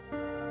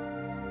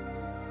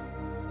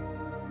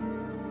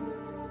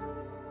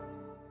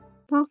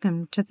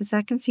Welcome to the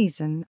second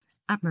season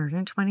of Murder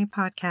in 20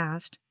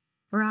 podcast,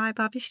 where I,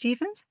 Bobby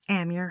Stevens,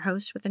 am your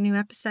host with a new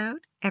episode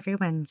every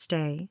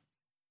Wednesday.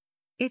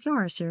 If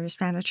you're a serious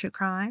fan of true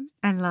crime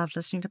and love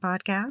listening to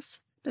podcasts,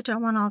 but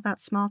don't want all that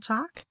small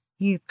talk,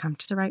 you've come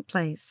to the right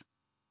place.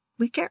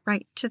 We get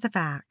right to the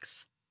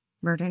facts.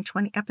 Murder in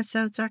 20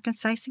 episodes are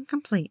concise and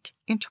complete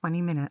in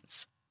 20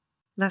 minutes.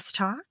 Less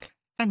talk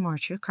and more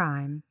true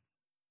crime.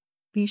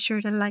 Be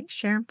sure to like,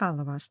 share, and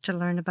follow us to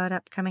learn about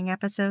upcoming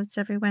episodes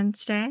every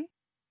Wednesday.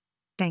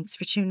 Thanks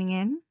for tuning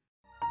in.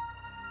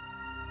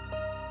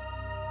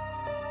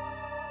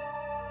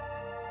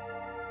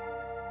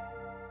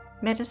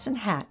 Medicine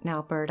Hat in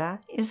Alberta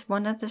is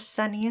one of the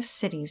sunniest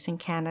cities in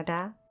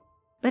Canada,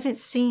 but it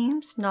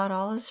seems not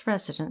all its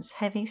residents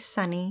have a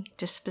sunny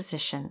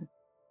disposition.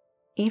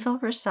 Evil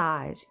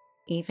resides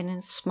even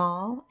in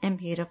small and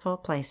beautiful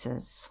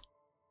places.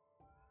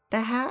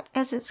 The Hat,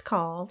 as it's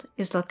called,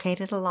 is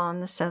located along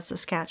the South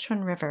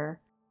Saskatchewan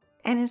River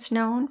and is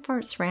known for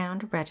its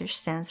round reddish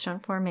sandstone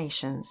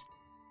formations.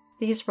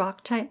 These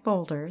rock-type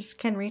boulders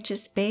can reach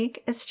as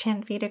big as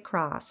 10 feet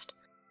across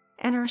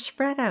and are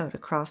spread out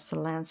across the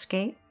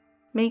landscape,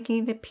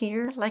 making it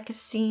appear like a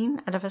scene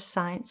out of a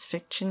science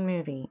fiction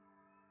movie.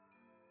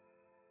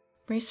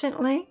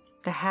 Recently,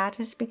 the Hat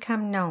has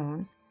become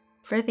known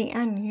for the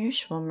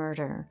unusual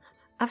murder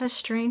of a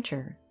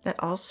stranger that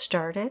all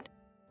started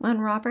when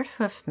Robert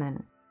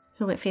Hoofman,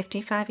 who at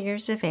 55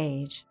 years of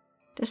age,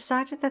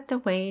 decided that the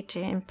way to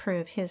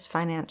improve his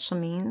financial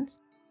means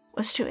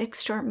was to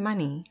extort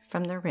money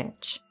from the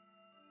rich.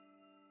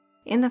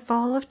 In the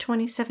fall of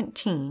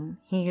 2017,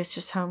 he used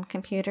his home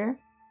computer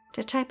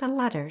to type a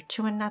letter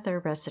to another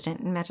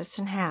resident in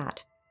Medicine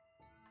Hat.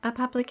 A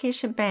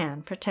publication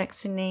ban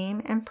protects the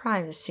name and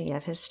privacy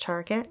of his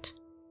target.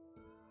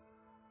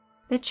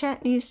 The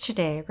Chat News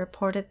Today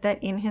reported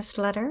that in his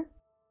letter,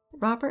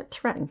 Robert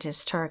threatened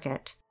his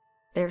target,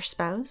 their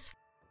spouse,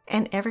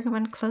 and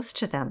everyone close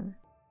to them,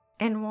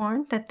 and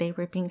warned that they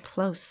were being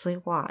closely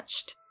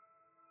watched.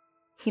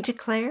 He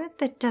declared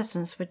that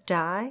dozens would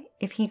die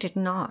if he did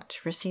not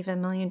receive $1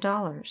 million.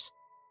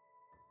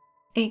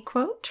 A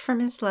quote from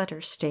his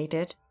letter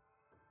stated,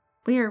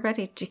 "We are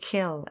ready to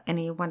kill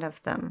any one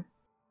of them,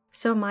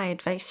 so my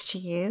advice to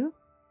you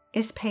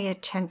is pay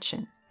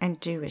attention and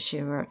do as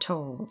you are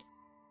told,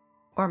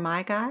 or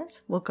my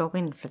guys will go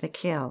in for the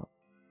kill.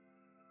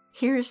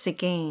 Here is the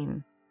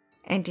game,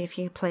 and if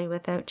you play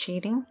without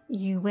cheating,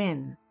 you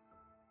win.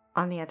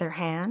 On the other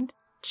hand,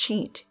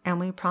 cheat, and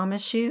we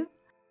promise you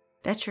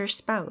that your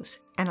spouse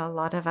and a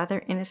lot of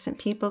other innocent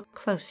people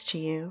close to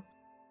you,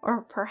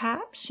 or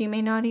perhaps you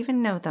may not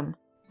even know them,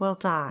 will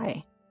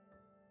die."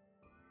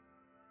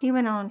 He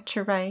went on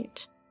to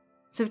write,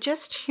 "So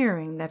just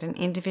hearing that an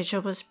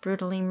individual was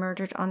brutally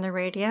murdered on the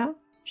radio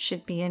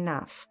should be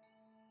enough.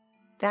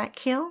 That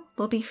kill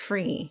will be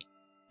free,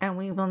 and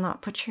we will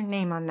not put your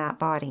name on that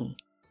body.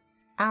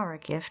 Our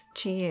gift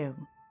to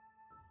you."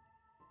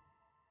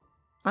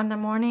 On the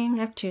morning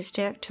of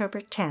Tuesday, October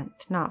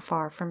 10th, not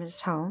far from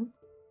his home,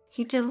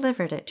 he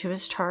delivered it to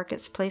his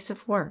target's place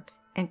of work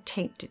and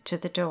taped it to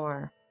the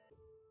door.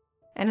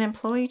 An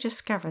employee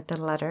discovered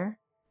the letter,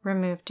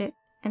 removed it,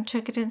 and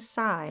took it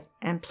inside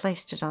and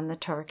placed it on the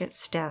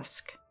target's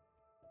desk.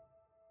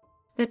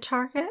 The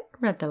target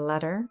read the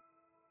letter.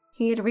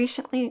 He had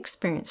recently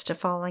experienced a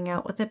falling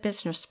out with a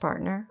business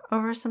partner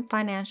over some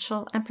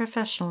financial and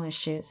professional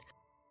issues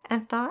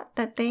and thought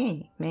that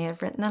they may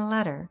have written the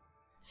letter,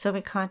 so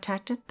he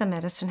contacted the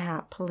Medicine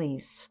Hat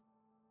police.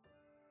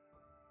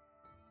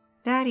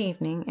 That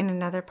evening, in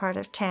another part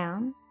of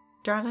town,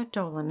 Darla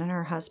Dolan and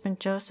her husband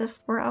Joseph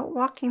were out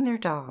walking their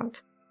dog.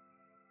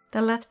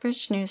 The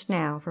Lethbridge News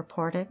Now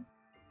reported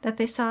that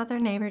they saw their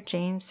neighbor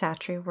James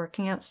Satry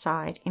working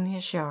outside in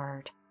his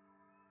yard.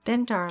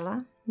 Then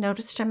Darla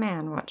noticed a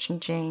man watching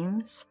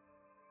James.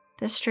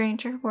 The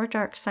stranger wore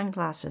dark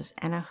sunglasses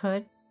and a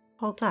hood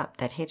pulled up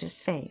that hid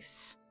his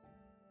face.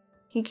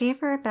 He gave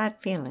her a bad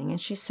feeling and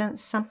she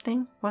sensed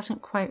something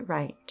wasn't quite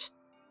right.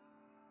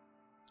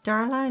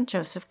 Darla and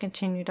Joseph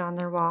continued on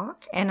their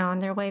walk and on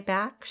their way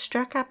back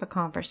struck up a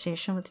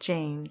conversation with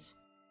James.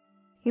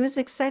 He was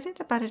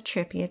excited about a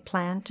trip he had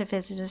planned to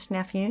visit his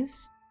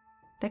nephews.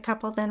 The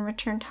couple then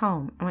returned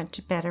home and went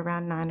to bed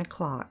around 9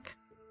 o'clock.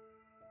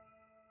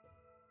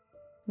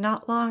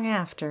 Not long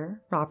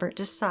after, Robert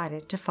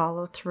decided to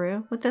follow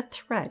through with a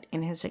threat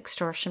in his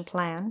extortion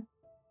plan.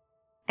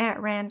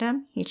 At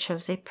random, he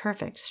chose a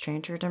perfect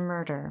stranger to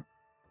murder.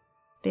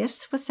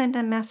 This would send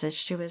a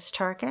message to his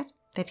target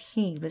that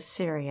he was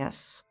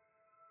serious.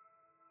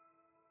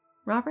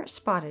 Robert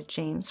spotted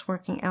James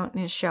working out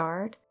in his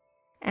yard,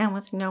 and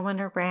with no one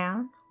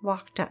around,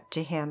 walked up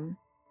to him.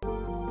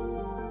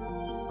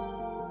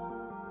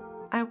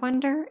 I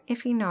wonder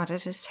if he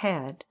nodded his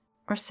head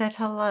or said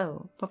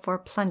hello before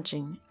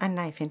plunging a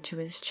knife into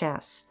his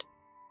chest.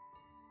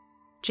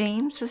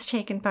 James was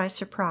taken by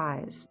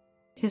surprise.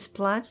 His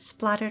blood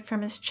splattered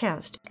from his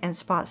chest and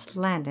spots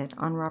landed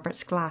on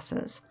Robert's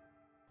glasses,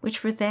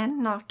 which were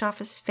then knocked off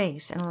his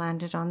face and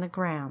landed on the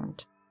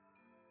ground.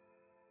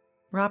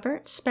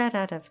 Robert sped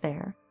out of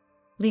there,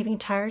 leaving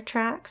tire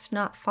tracks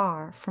not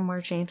far from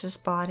where James's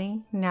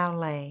body now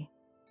lay.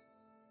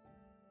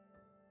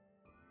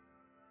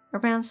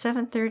 Around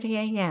 7:30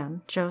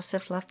 a.m.,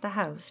 Joseph left the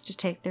house to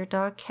take their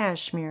dog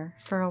Kashmir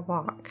for a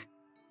walk.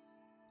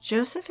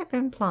 Joseph had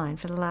been blind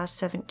for the last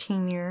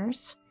 17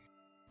 years.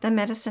 The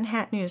Medicine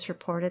Hat News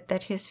reported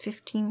that his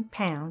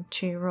 15-pound,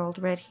 2-year-old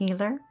red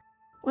heeler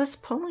was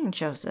pulling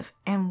Joseph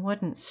and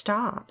wouldn't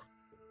stop.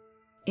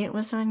 It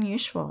was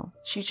unusual.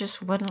 She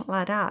just wouldn't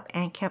let up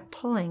and kept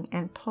pulling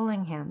and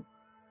pulling him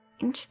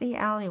into the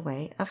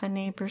alleyway of a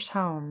neighbor's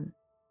home.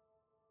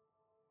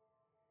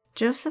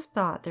 Joseph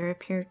thought there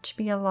appeared to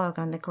be a log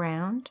on the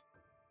ground.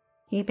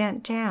 He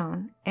bent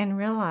down and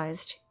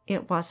realized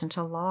it wasn't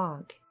a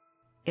log.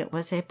 It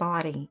was a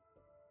body.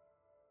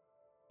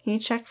 He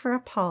checked for a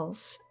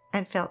pulse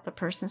and felt the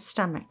person's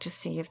stomach to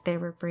see if they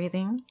were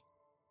breathing,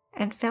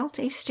 and felt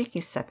a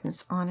sticky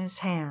substance on his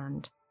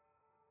hand.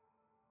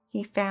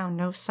 He found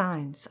no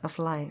signs of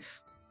life.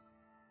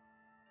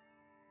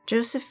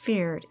 Joseph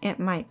feared it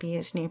might be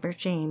his neighbor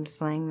James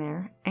laying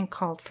there and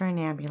called for an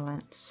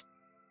ambulance.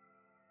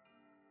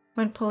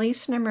 When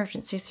police and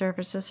emergency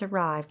services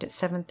arrived at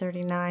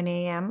 7:39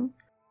 a.m.,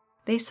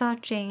 they saw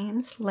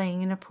James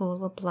laying in a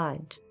pool of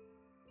blood.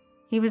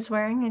 He was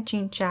wearing a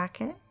jean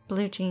jacket,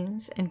 blue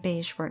jeans, and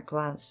beige work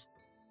gloves.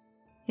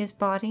 His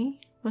body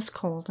was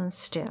cold and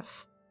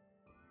stiff.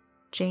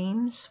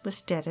 James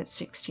was dead at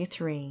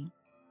 63.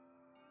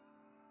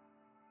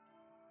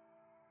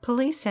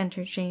 Police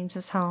entered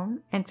James's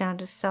home and found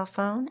his cell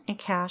phone and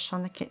cash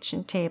on the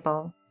kitchen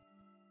table.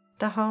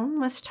 The home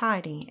was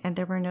tidy and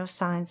there were no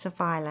signs of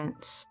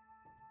violence.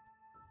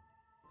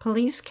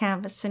 Police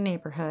canvassed the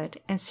neighborhood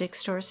and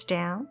 6 doors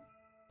down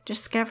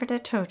discovered a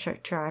tow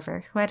truck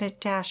driver who had a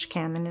dash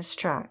cam in his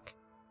truck.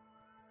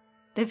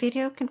 The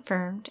video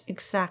confirmed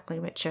exactly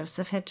what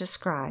Joseph had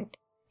described,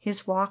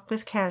 his walk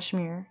with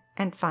Kashmir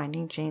and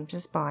finding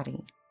James's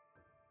body.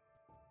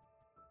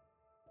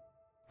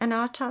 An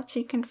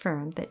autopsy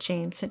confirmed that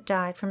James had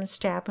died from a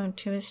stab wound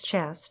to his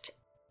chest,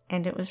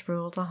 and it was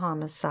ruled a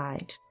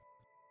homicide.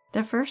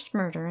 The first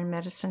murder in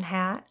Medicine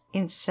Hat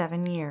in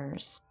 7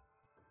 years.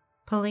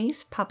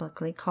 Police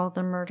publicly called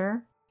the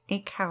murder a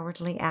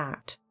cowardly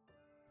act.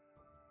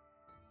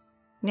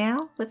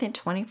 Now, within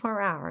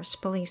 24 hours,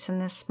 police in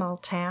this small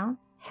town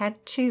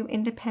had 2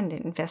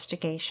 independent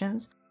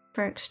investigations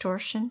for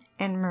extortion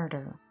and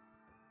murder.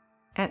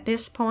 At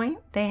this point,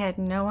 they had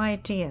no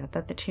idea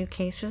that the 2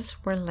 cases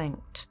were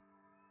linked.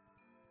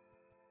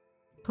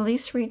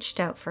 Police reached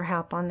out for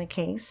help on the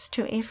case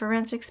to a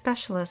forensic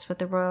specialist with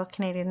the Royal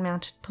Canadian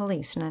Mounted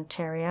Police in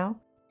Ontario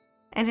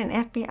and an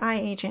FBI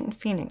agent in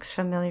Phoenix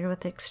familiar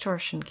with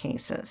extortion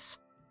cases.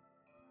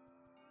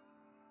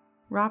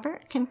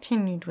 Robert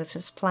continued with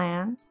his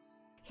plan.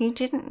 He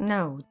didn't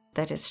know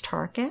that his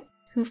target,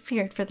 who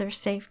feared for their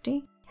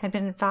safety, had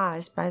been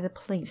advised by the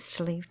police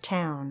to leave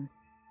town.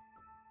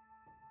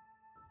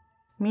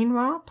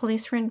 Meanwhile,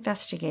 police were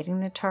investigating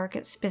the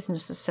target's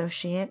business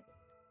associate.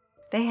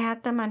 They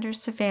had them under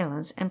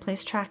surveillance and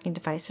placed tracking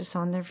devices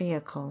on their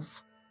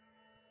vehicles.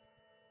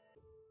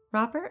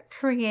 Robert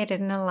created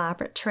an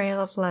elaborate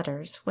trail of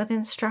letters with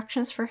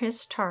instructions for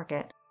his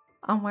target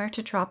on where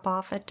to drop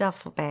off a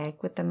duffel bag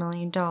with the $1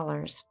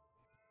 million.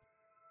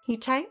 He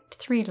typed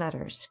 3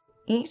 letters,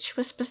 each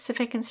with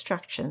specific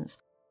instructions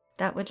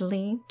that would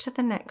lead to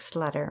the next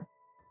letter.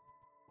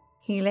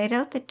 He laid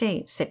out the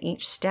dates that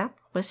each step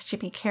was to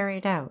be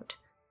carried out,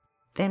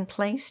 then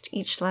placed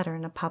each letter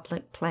in a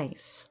public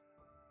place.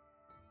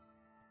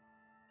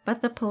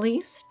 But the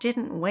police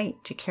didn't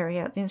wait to carry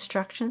out the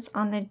instructions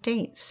on the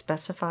dates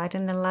specified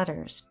in the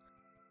letters.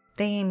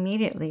 They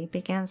immediately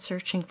began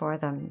searching for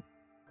them.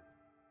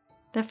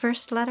 The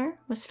first letter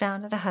was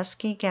found at a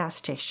Husky gas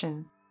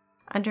station,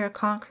 under a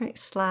concrete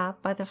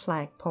slab by the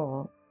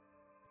flagpole.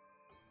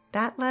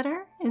 That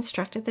letter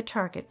instructed the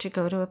target to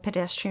go to a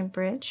pedestrian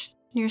bridge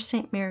near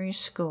St. Mary's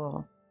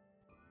School.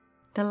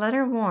 The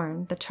letter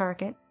warned the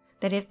target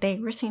that if they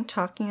were seen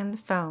talking on the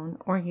phone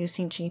or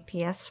using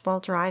GPS while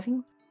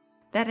driving,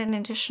 that an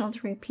additional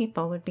 3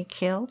 people would be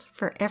killed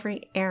for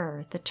every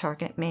error the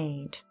target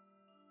made.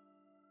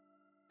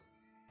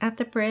 At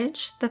the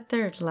bridge, the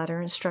third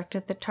letter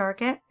instructed the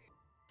target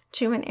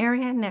to an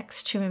area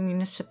next to a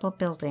municipal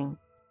building,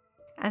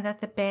 and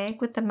that the bag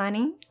with the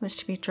money was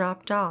to be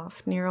dropped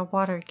off near a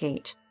water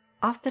gate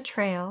off the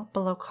trail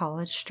below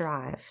College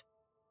Drive.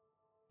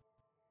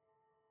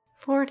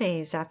 4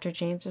 days after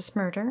James's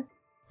murder,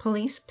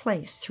 police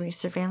placed 3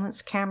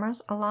 surveillance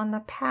cameras along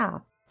the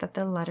path that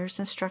the letters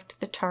instructed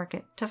the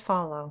target to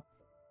follow,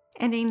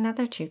 and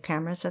another 2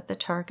 cameras at the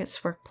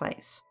target's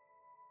workplace.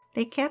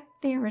 They kept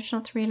the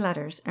original 3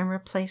 letters and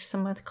replaced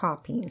them with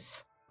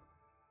copies.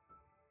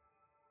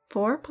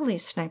 4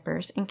 police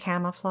snipers in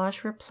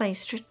camouflage were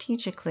placed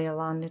strategically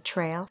along the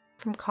trail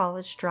from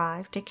College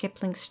Drive to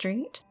Kipling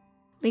Street,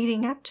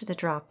 leading up to the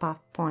drop-off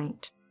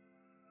point.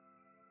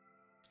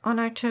 On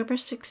October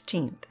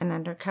 16th, an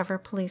undercover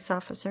police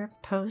officer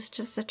posed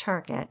as the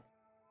target,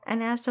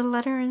 and as the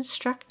letter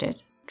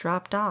instructed,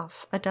 dropped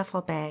off a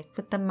duffel bag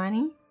with the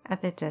money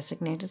at the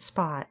designated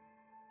spot.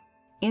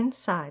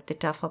 Inside the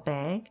duffel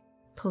bag,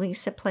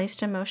 police had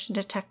placed a motion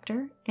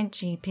detector and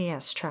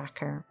GPS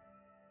tracker.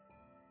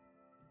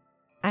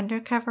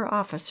 Undercover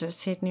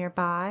officers hid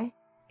nearby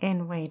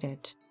and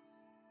waited.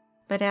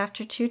 But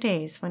after 2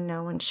 days, when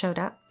no one showed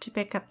up to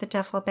pick up the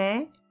duffel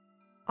bag,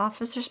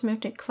 officers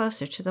moved it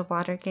closer to the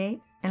water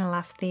gate and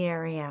left the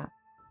area.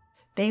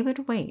 They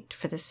would wait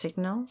for the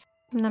signal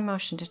from the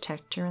motion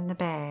detector in the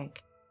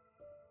bag.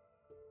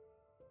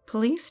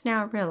 Police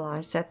now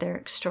realized that their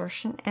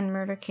extortion and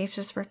murder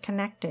cases were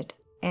connected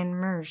and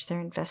merged their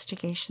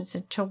investigations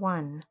into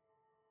one.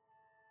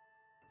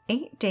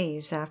 8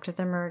 days after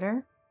the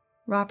murder,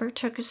 Robert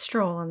took a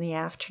stroll in the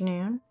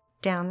afternoon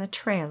down the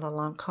trail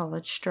along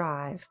College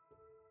Drive.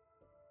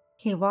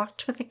 He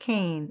walked with a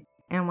cane,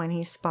 and when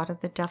he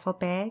spotted the duffel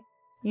bag,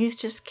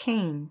 used his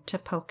cane to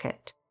poke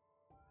it.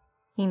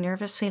 He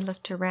nervously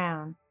looked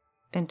around,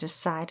 then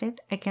decided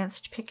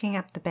against picking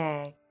up the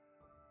bag.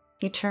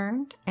 He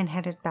turned and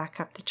headed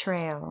back up the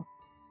trail.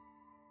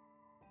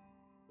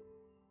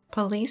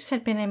 Police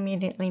had been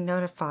immediately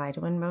notified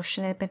when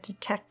motion had been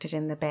detected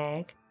in the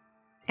bag,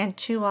 and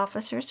 2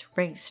 officers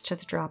raced to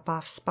the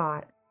drop-off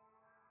spot.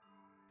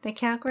 The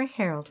Calgary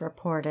Herald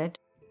reported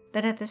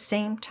that at the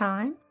same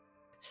time,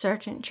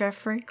 Sergeant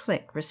Jeffrey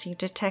Click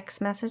received a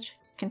text message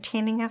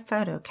containing a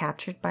photo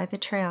captured by the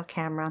trail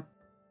camera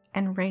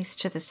and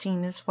raced to the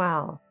scene as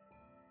well.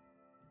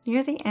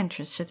 Near the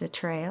entrance to the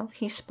trail,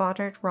 he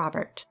spotted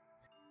Robert,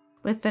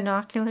 with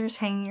binoculars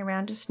hanging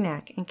around his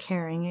neck and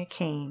carrying a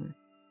cane.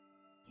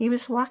 He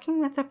was walking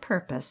with a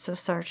purpose, so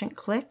Sergeant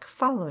Click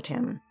followed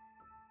him.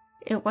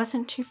 It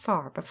wasn't too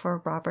far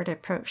before Robert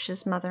approached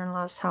his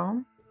mother-in-law's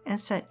home and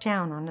sat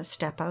down on a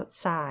step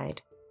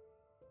outside.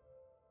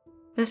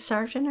 The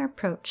sergeant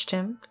approached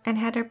him and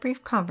had a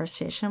brief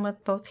conversation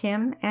with both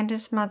him and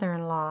his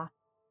mother-in-law,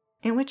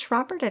 in which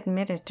Robert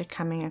admitted to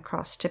coming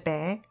across the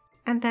bag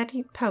and that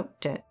he'd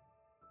poked it.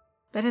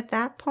 But at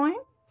that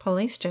point,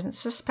 police didn't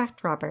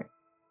suspect Robert.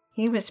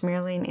 He was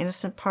merely an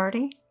innocent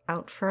party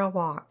out for a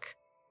walk.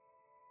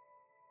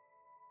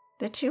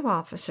 The 2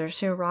 officers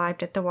who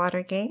arrived at the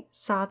water gate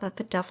saw that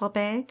the duffel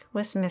bag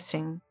was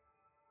missing.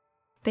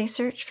 They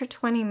searched for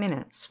 20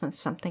 minutes when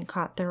something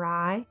caught their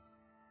eye.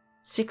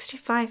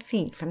 65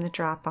 feet from the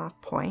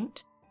drop-off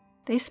point,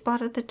 they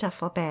spotted the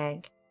duffel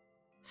bag,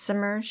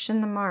 submerged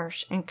in the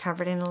marsh and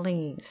covered in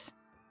leaves.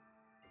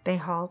 They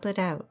hauled it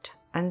out,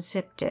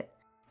 unzipped it,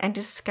 and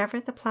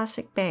discovered the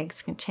plastic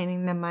bags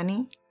containing the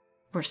money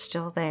were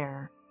still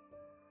there.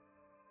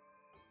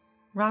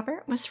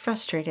 Robert was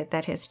frustrated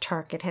that his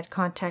target had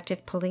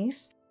contacted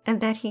police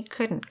and that he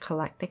couldn't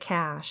collect the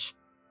cash.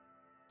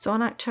 So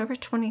on October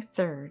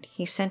 23rd,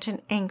 he sent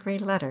an angry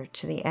letter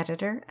to the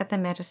editor at the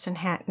Medicine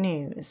Hat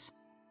News.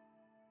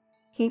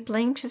 He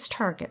blamed his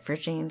target for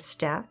James'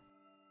 death,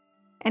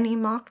 and he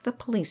mocked the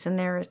police in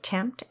their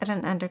attempt at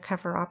an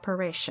undercover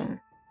operation.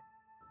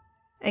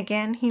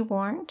 Again, he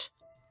warned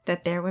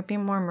that there would be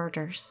more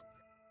murders,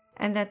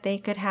 and that they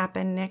could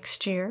happen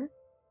next year,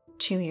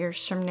 2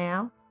 years from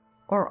now,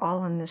 or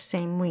all in the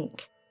same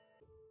week.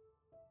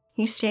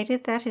 He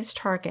stated that his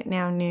target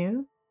now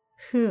knew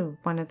who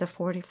one of the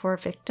 44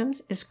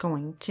 victims is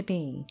going to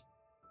be.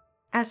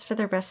 As for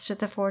the rest of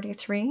the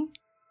 43,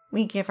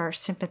 we give our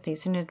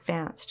sympathies in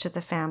advance to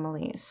the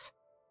families.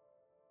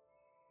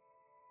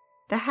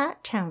 The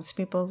Hat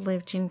townspeople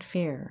lived in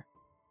fear.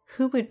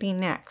 Who would be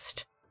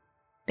next?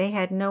 They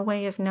had no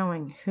way of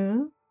knowing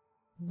who,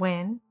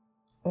 when,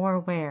 or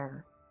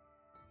where.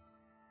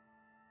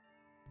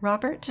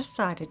 Robert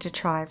decided to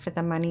try for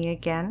the money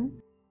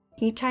again.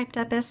 He typed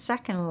up a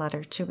second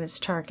letter to his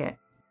target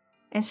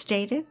and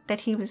stated that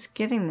he was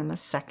giving them a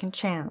second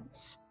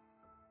chance.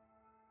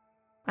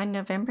 On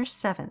November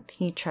 7th,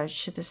 he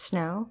trudged to the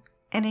snow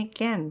and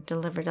again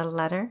delivered a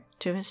letter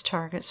to his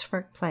target's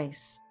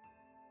workplace.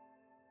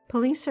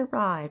 Police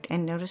arrived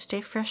and noticed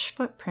a fresh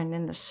footprint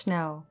in the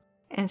snow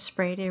and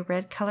sprayed a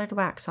red-colored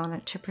wax on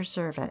it to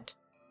preserve it.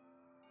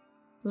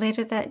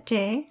 Later that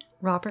day,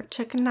 Robert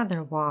took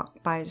another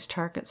walk by his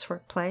target's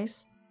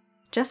workplace,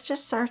 just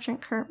as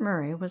Sergeant Kurt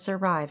Murray was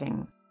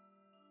arriving.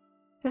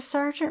 The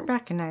sergeant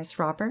recognized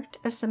Robert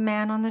as the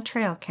man on the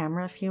trail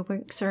camera a few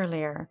weeks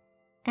earlier,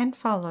 and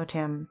followed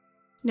him,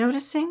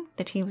 noticing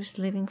that he was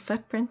leaving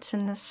footprints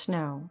in the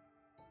snow.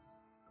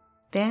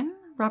 Then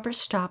Robert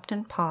stopped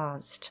and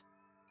paused.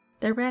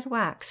 The red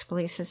wax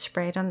police had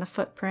sprayed on the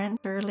footprint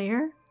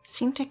earlier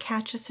seemed to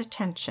catch his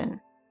attention.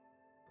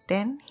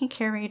 Then he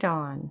carried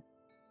on.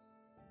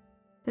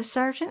 The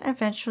sergeant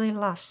eventually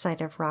lost sight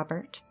of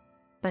Robert,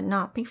 but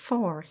not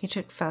before he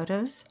took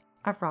photos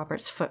of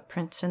Robert's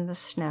footprints in the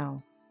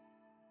snow.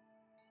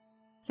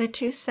 The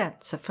 2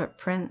 sets of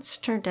footprints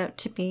turned out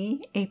to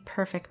be a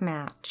perfect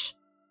match.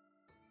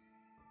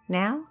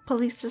 Now,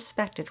 police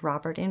suspected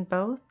Robert in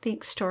both the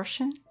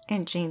extortion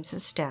and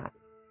James's death.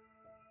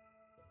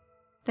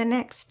 The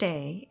next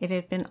day, it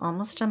had been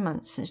almost a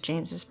month since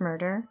James's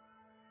murder.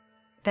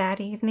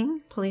 That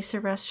evening, police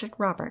arrested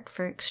Robert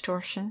for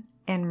extortion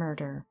and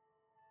murder.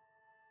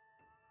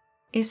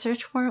 A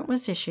search warrant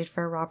was issued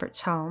for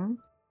Robert's home,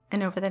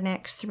 and over the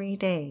next 3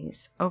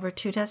 days, over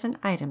 24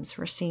 items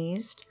were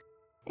seized,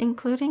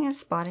 including a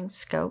spotting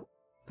scope,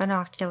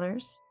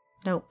 binoculars,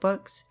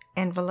 notebooks,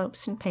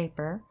 envelopes and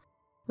paper,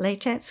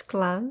 latex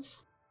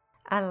gloves,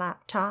 a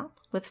laptop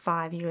with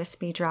 5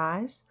 USB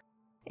drives,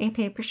 a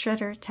paper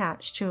shredder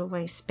attached to a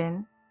waste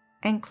bin,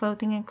 and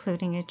clothing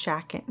including a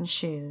jacket and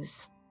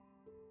shoes.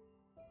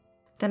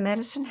 The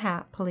Medicine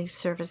Hat Police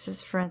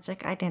Services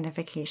Forensic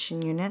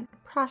Identification Unit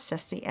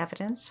processed the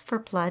evidence for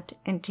blood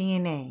and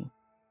DNA.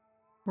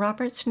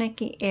 Robert's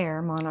Nike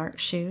Air Monarch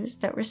shoes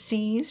that were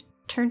seized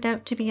turned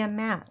out to be a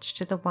match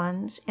to the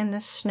ones in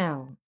the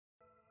snow.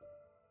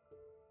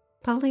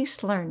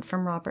 Police learned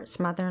from Robert's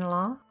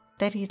mother-in-law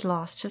that he'd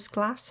lost his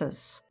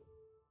glasses.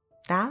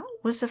 That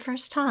was the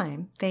first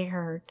time they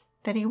heard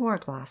that he wore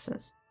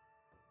glasses.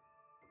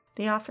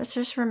 The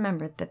officers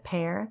remembered the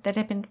pair that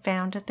had been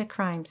found at the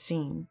crime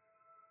scene.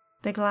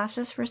 The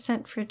glasses were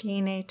sent for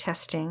DNA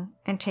testing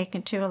and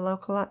taken to a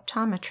local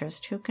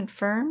optometrist who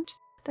confirmed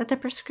that the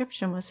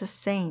prescription was the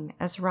same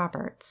as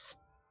Robert's.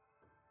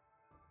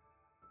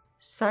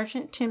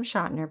 Sergeant Tim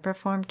Schottner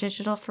performed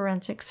digital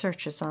forensic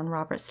searches on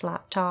Robert's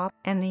laptop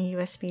and the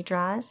USB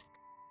drives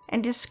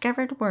and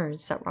discovered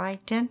words that were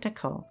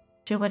identical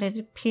to what had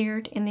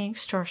appeared in the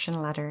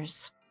extortion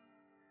letters.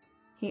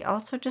 He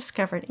also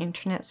discovered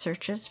internet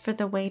searches for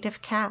the weight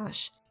of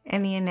cash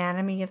and the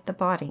anatomy of the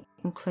body,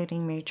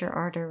 including major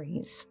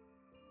arteries.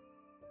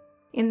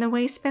 In the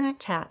waste bin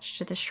attached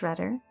to the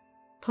shredder,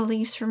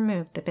 police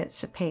removed the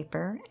bits of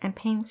paper and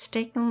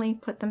painstakingly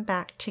put them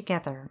back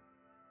together.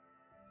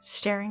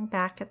 Staring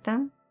back at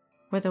them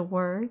were the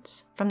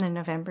words from the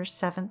November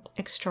 7th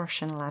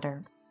extortion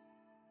letter.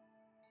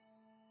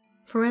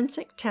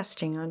 Forensic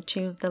testing on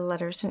 2 of the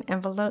letters and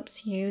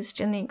envelopes used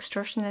in the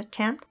extortion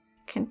attempt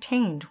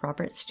contained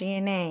Robert's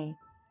DNA.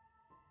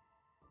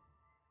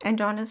 And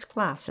on his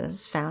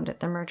glasses found at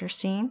the murder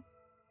scene,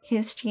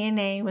 his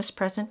DNA was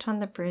present on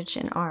the bridge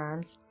and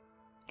arms,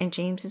 and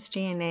James's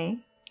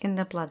DNA in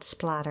the blood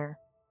splatter.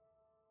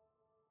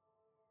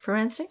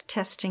 Forensic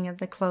testing of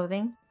the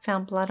clothing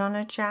found blood on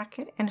a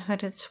jacket and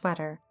hooded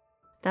sweater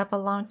that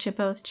belonged to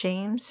both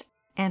James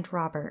and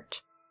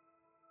Robert.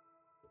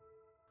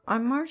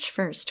 On March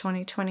 1st,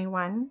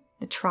 2021,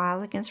 the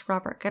trial against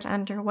Robert got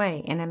underway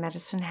in a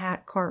Medicine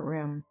Hat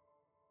courtroom.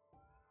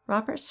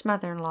 Robert's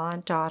mother-in-law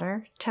and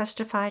daughter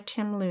testified to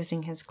him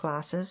losing his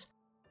glasses,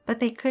 but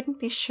they couldn't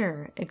be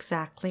sure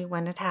exactly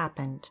when it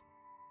happened.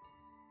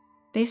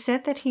 They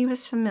said that he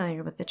was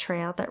familiar with the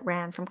trail that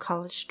ran from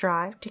College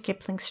Drive to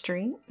Kipling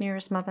Street near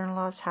his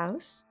mother-in-law's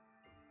house.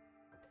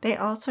 They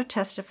also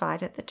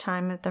testified at the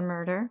time of the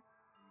murder,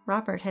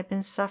 Robert had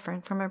been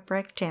suffering from a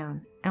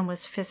breakdown and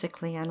was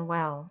physically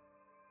unwell.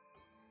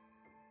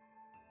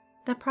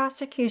 The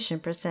prosecution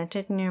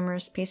presented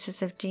numerous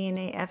pieces of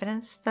DNA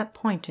evidence that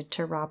pointed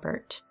to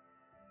Robert.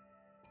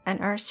 An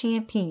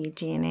RCMP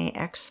DNA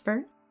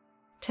expert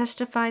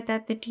testified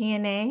that the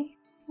DNA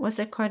was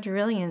a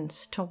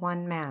quadrillions to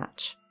 1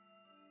 match.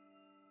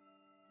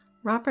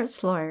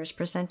 Robert's lawyers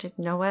presented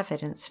no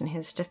evidence in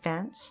his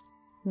defense,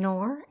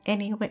 nor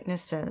any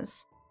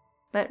witnesses,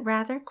 but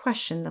rather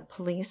questioned the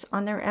police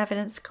on their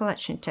evidence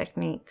collection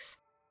techniques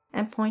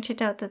and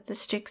pointed out that the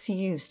sticks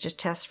used to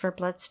test for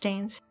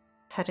bloodstains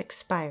had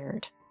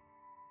expired.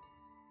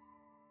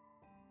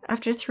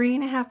 After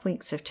 3.5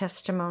 weeks of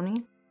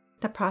testimony,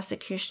 the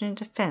prosecution and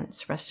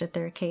defense rested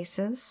their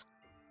cases.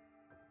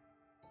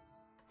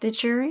 The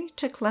jury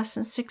took less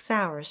than 6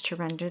 hours to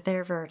render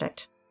their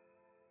verdict.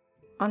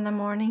 On the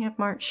morning of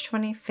March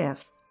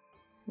 25th,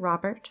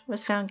 Robert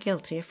was found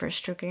guilty of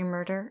first-degree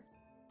murder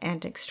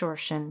and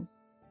extortion.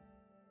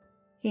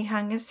 He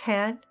hung his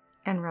head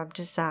and rubbed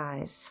his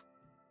eyes.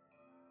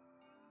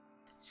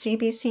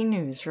 CBC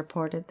News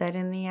reported that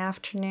in the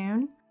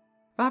afternoon,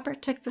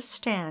 Robert took the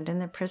stand in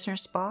the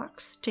prisoner's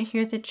box to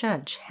hear the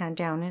judge hand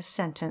down his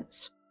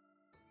sentence.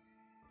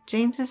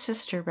 James's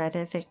sister read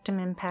a victim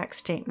impact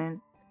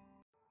statement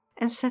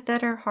and said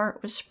that her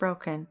heart was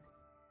broken.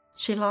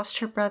 She lost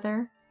her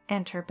brother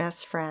and her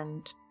best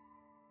friend,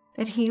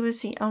 that he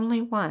was the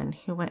only one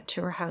who went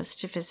to her house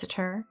to visit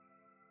her,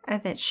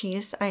 and that she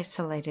is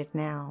isolated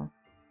now.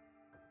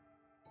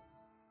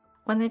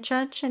 When the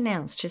judge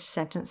announced his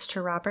sentence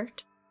to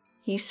Robert,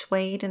 he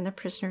swayed in the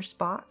prisoner's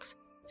box,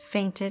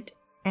 fainted,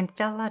 and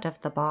fell out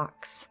of the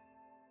box.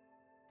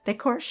 The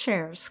court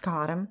sheriffs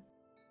caught him,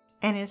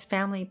 and his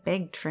family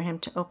begged for him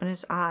to open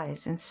his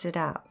eyes and sit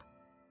up.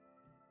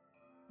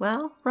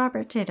 Well,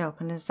 Robert did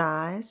open his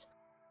eyes,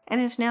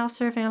 and is now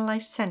serving a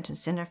life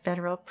sentence in a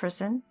federal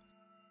prison,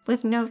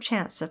 with no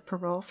chance of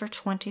parole for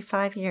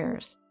 25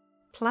 years,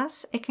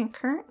 plus a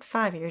concurrent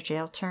 5-year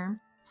jail term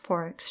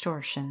for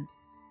extortion.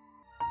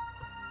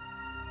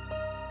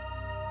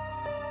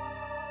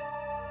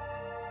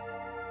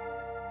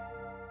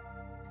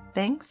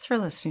 Thanks for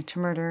listening to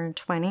Murder in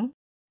 20,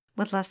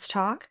 with less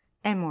talk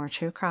and more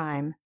true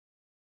crime.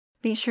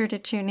 Be sure to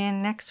tune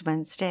in next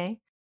Wednesday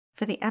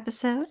for the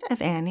episode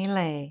of Annie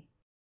Lay,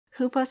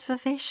 who was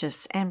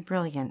vivacious and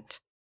brilliant.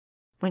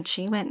 When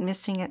she went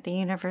missing at the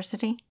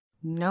university,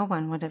 no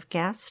one would have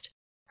guessed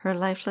her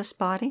lifeless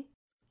body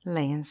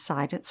lay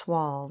inside its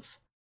walls.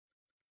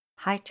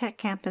 High-tech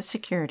campus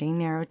security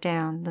narrowed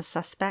down the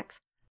suspects.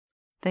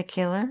 The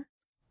killer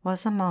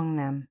was among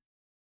them.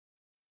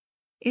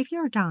 If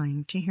you're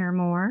dying to hear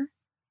more,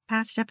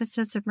 past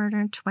episodes of Murder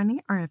in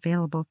 20 are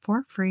available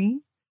for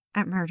free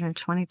at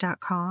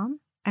murderin20.com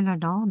and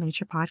on all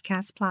major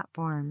podcast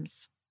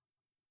platforms.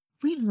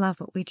 We love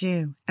what we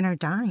do and are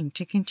dying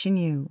to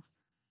continue.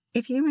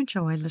 If you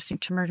enjoy listening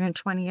to Murder in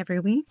 20 every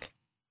week,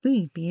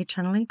 we'd be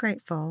eternally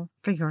grateful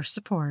for your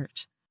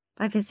support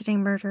by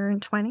visiting Murder in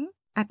 20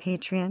 at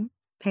Patreon,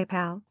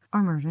 PayPal,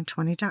 or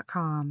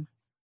murderin20.com.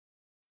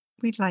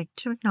 We'd like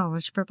to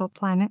acknowledge Purple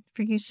Planet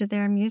for use of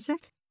their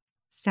music,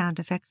 sound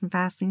effects from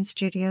Vaseline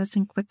Studios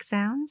and Quick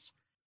Sounds,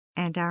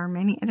 and our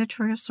many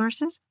editorial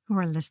sources who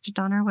are listed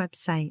on our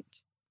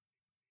website.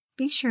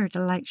 Be sure to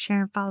like,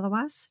 share, and follow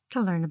us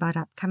to learn about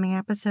upcoming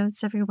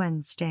episodes every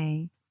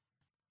Wednesday.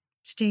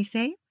 Stay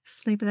safe,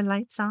 sleep with the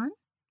lights on,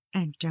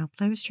 and don't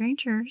play with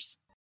strangers.